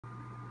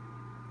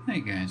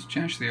Hey guys,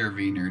 Josh the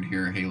RV Nerd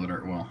here at Halo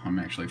Dirt. Well, I'm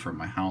actually from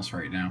my house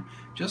right now.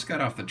 Just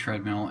got off the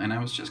treadmill and I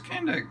was just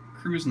kind of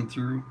cruising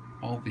through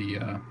all the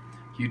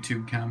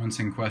YouTube comments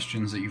and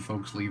questions that you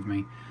folks leave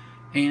me.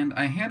 And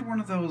I had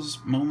one of those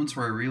moments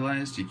where I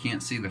realized you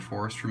can't see the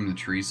forest from the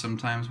trees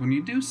sometimes. When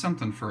you do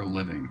something for a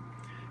living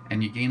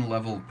and you gain a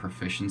level of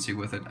proficiency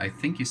with it, I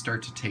think you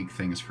start to take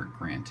things for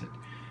granted.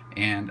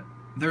 And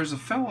there's a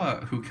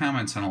fella who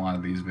comments on a lot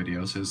of these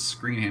videos. His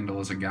screen handle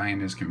is a guy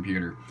in his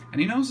computer, and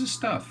he knows his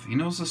stuff. He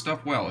knows the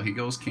stuff well. He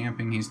goes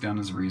camping. He's done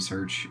his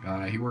research.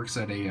 He works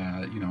at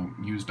a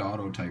used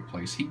auto type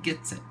place. He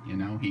gets it.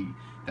 He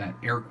that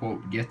air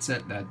quote gets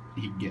it. That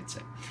he gets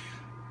it.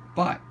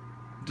 But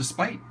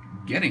despite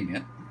getting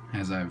it,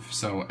 as I've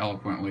so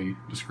eloquently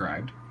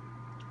described,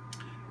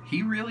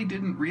 he really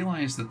didn't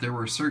realize that there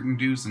were certain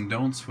do's and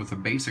don'ts with a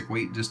basic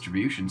weight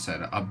distribution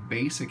set, a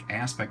basic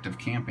aspect of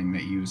camping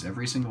that you use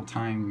every single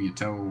time you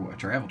tow a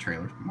travel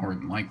trailer, more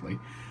than likely.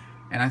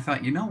 And I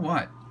thought, you know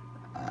what?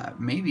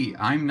 Maybe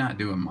I'm not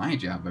doing my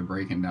job by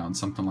breaking down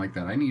something like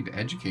that. I need to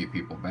educate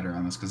people better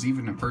on this, because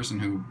even a person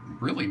who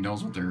really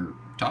knows what they're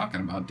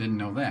talking about didn't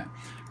know that.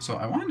 So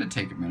I wanted to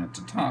take a minute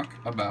to talk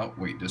about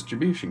weight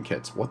distribution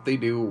kits, what they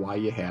do, why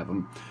you have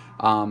them.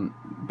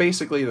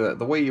 Basically,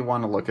 the way you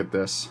want to look at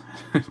this,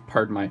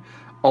 pardon my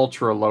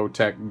ultra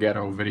low-tech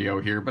ghetto video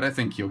here, but I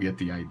think you'll get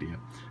the idea.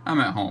 I'm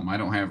at home. I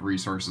don't have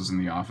resources in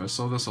the office,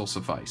 so this will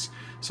suffice.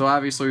 So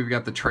obviously we've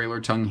got the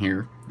trailer tongue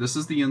here. This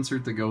is the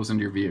insert that goes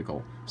into your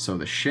vehicle. So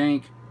the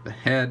shank, the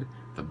head,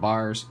 the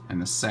bars, and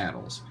the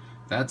saddles.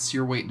 That's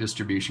your weight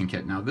distribution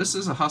kit. Now this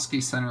is a Husky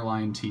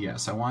Centerline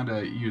TS. I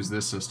wanted to use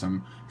this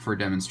system for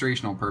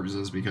demonstrational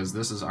purposes because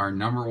this is our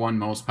 #1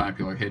 most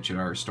popular hitch at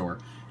our store.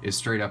 Is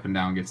straight up and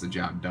down gets the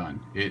job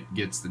done. It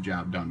gets the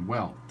job done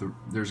well.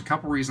 There's a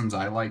couple reasons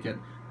I like it.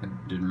 I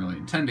didn't really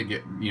intend to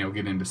get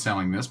into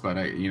selling this, but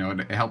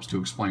it helps to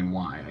explain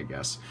why, I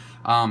guess.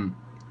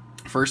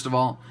 First of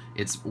all,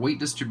 it's weight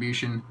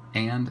distribution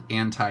and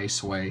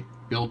anti-sway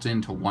built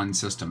into one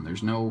system.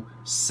 There's no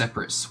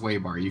separate sway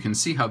bar. You can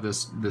see how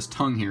this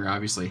tongue here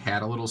obviously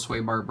had a little sway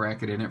bar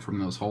bracket in it from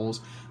those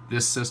holes.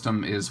 This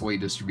system is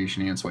weight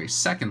distribution and sway.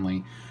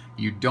 Secondly,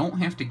 you don't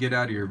have to get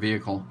out of your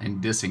vehicle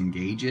and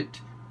disengage it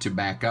to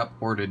back up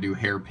or to do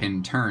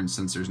hairpin turns,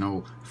 since there's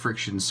no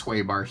friction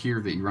sway bar here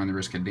that you run the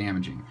risk of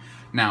damaging.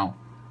 Now,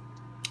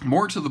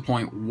 more to the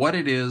point, what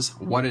it is,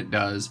 what it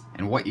does,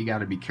 and what you got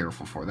to be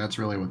careful for. That's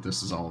really what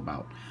this is all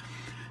about.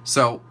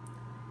 So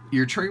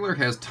your trailer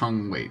has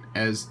tongue weight.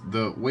 As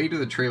the weight of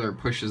the trailer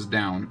pushes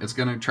down, it's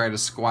going to try to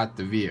squat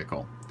the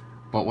vehicle.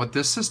 But what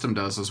this system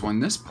does is when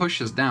this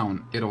pushes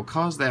down, it'll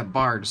cause that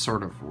bar to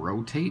sort of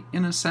rotate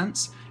in a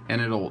sense,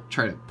 and it'll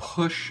try to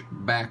push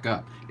back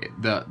up.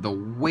 The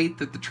weight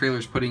that the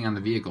trailer's putting on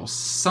the vehicle,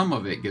 some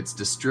of it gets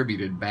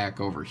distributed back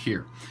over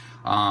here.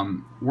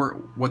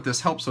 What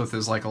this helps with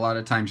is, like, a lot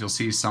of times you'll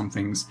see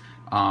something's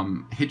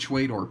hitch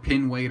weight or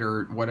pin weight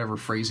or whatever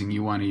phrasing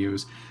you want to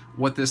use.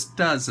 What this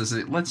does is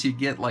it lets you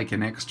get like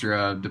an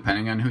extra,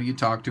 depending on who you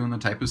talk to and the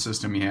type of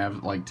system you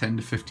have, like 10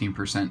 to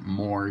 15%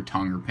 more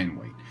tongue or pin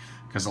weight.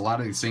 Because a lot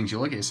of these things you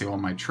look at and say, well,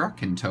 my truck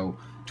can tow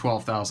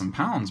 12,000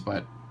 pounds,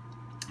 but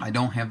I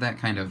don't have that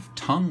kind of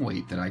tongue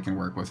weight that I can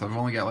work with. I've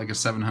only got like a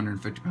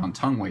 750 pound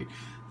tongue weight.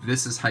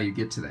 This is how you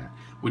get to that.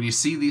 When you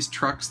see these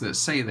trucks that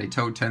say they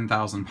tow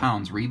 10,000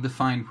 pounds, read the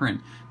fine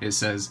print. It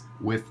says,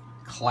 with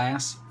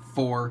Class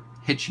 4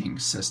 hitching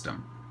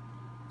system.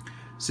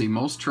 See,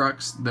 most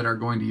trucks that are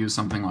going to use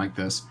something like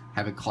this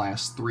have a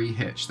Class 3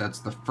 hitch. That's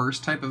the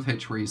first type of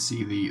hitch where you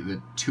see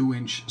the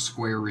 2-inch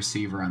square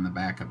receiver on the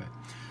back of it.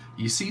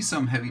 You see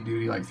some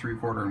heavy-duty, like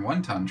 3/4 and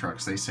 1-ton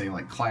trucks, they say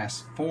like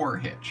Class 4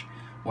 hitch.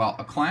 Well,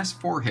 a Class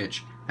 4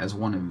 hitch has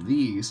one of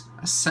these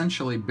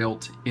essentially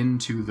built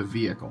into the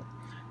vehicle.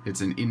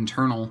 It's an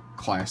internal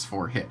Class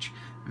 4 hitch.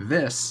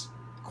 This,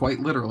 quite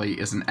literally,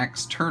 is an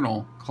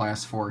external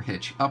Class 4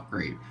 hitch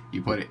upgrade.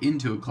 You put it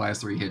into a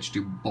Class 3 hitch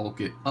to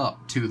bulk it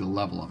up to the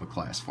level of a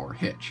Class 4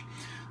 hitch.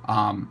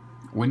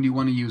 When do you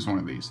want to use one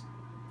of these?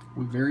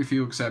 With very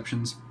few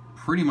exceptions,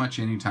 pretty much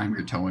any time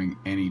you're towing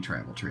any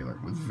travel trailer,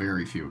 with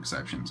very few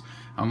exceptions.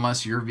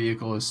 Unless your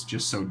vehicle is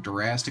just so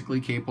drastically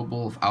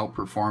capable of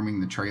outperforming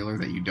the trailer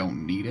that you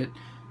don't need it,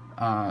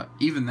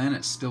 even then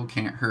it still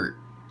can't hurt.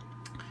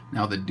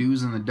 Now, the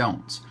do's and the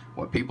don'ts.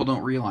 What people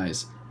don't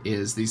realize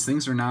is these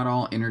things are not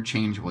all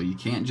interchangeable. You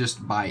can't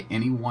just buy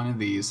any one of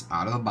these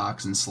out of the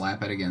box and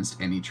slap it against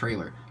any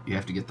trailer. You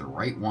have to get the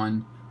right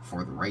one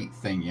for the right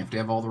thing. You have to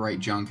have all the right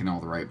junk in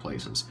all the right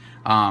places.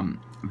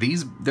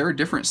 There are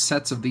different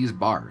sets of these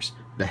bars.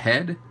 The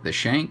head, the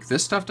shank,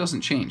 this stuff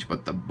doesn't change,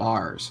 but the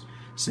bars,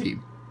 see,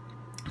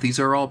 these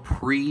are all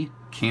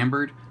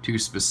pre-cambered to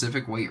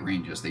specific weight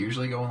ranges. They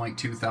usually go in like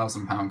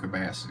 2,000 pound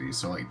capacities,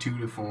 so like 2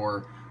 to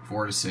 4,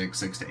 4 to 6,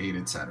 6 to 8,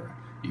 etc.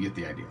 You get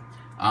the idea.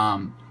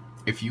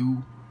 If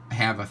you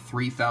have a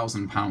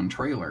 3,000 pound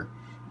trailer,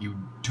 you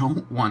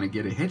don't want to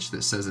get a hitch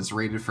that says it's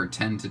rated for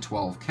 10 to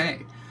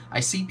 12K. I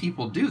see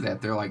people do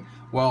that. They're like,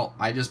 well,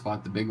 I just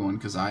bought the big one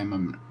because I'm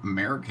an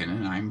American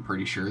and I'm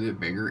pretty sure that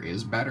bigger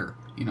is better.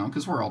 You know,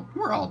 because we're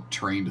all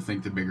trained to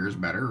think the bigger is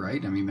better,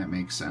 right? I mean, that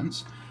makes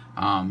sense.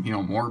 You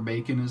know, more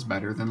bacon is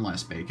better than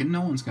less bacon.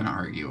 No one's going to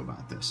argue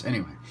about this.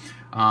 Anyway,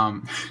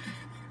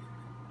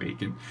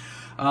 bacon.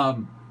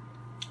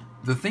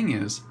 The thing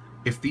is,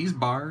 if these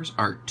bars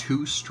are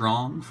too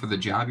strong for the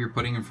job you're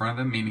putting in front of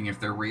them, meaning if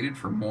they're rated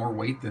for more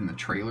weight than the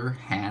trailer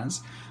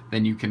has,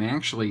 then you can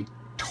actually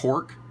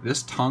torque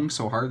this tongue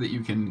so hard that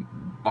you can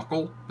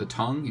buckle the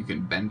tongue, you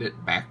can bend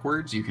it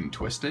backwards, you can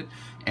twist it,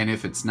 and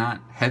if it's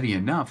not heavy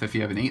enough, if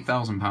you have an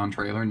 8,000 pound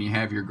trailer and you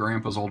have your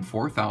grandpa's old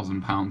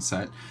 4,000 pound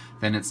set,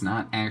 then it's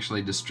not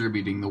actually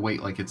distributing the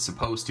weight like it's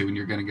supposed to, and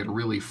you're going to get a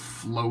really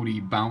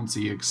floaty,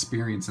 bouncy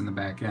experience in the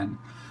back end.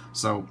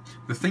 So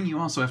the thing you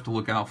also have to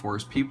look out for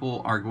is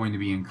people are going to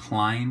be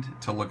inclined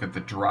to look at the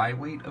dry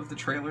weight of the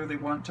trailer they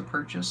want to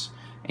purchase,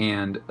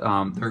 and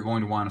they're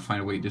going to want to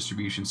find a weight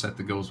distribution set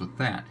that goes with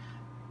that.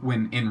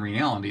 When in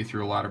reality,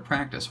 through a lot of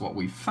practice, what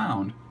we've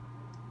found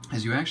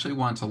is you actually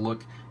want to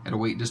look at a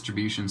weight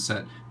distribution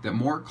set that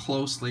more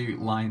closely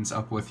lines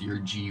up with your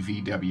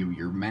GVW,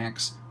 your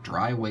max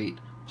dry weight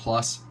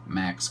plus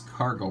max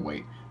cargo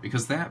weight,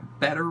 because that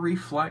better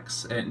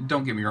reflects, and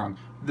don't get me wrong,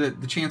 the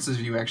chances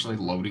of you actually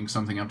loading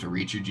something up to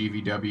reach your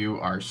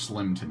GVW are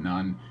slim to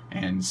none,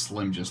 and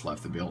Slim just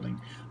left the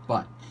building.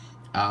 But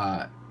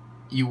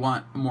you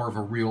want more of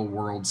a real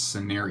world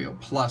scenario.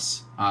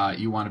 Plus,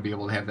 you want to be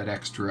able to have that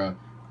extra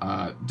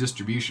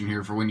distribution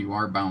here for when you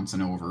are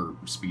bouncing over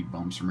speed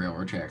bumps and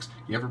railroad tracks.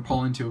 You ever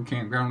pull into a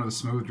campground with a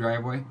smooth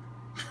driveway?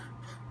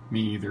 Me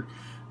either.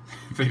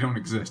 They don't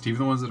exist. Even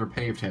the ones that are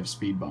paved have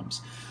speed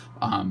bumps.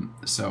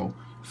 So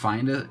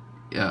find the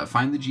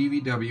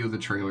GVW of the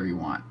trailer you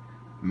want.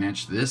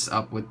 Match this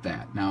up with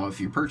that. Now, if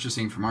you're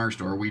purchasing from our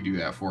store, we do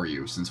that for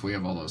you since we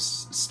have all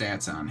those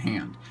stats on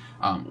hand.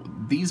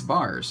 These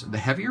bars, the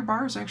heavier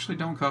bars, actually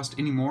don't cost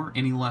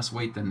any less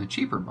weight than the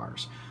cheaper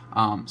bars.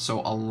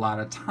 So a lot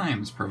of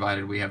times,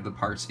 provided we have the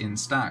parts in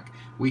stock,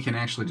 we can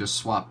actually just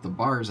swap the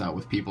bars out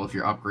with people if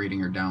you're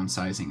upgrading or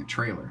downsizing a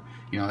trailer.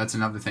 You know, that's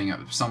another thing.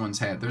 If someone's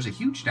there's a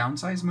huge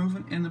downsize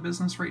movement in the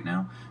business right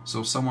now.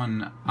 So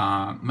someone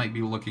might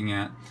be looking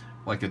at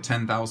like a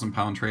 10,000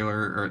 pound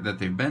trailer or that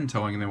they've been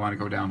towing and they want to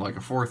go down to like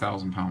a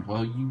 4,000 pound.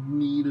 Well, you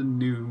need a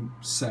new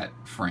set,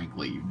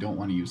 frankly. You don't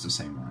want to use the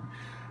same one.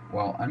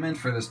 Well, I meant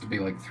for this to be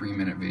like a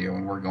 3-minute video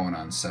and we're going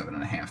on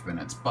 7.5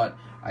 minutes, but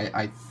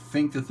I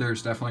think that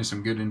there's definitely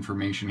some good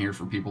information here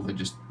for people that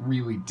just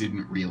really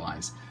didn't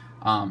realize.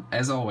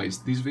 As always,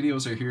 these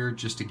videos are here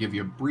just to give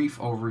you a brief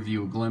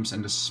overview, a glimpse,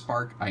 and to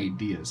spark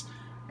ideas.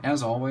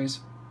 As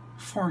always,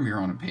 form your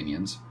own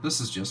opinions. This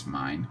is just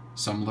mine.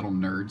 Some little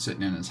nerd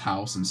sitting in his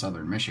house in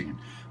southern Michigan.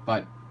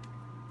 But,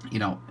 you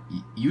know,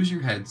 use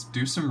your heads,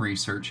 do some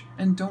research,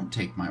 and don't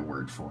take my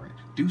word for it.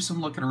 Do some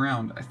looking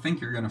around. I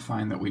think you're going to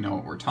find that we know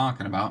what we're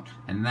talking about,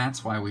 and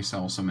that's why we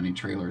sell so many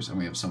trailers and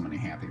we have so many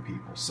happy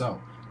people.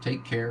 So,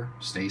 take care,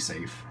 stay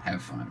safe,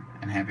 have fun,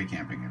 and happy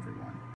camping, everyone.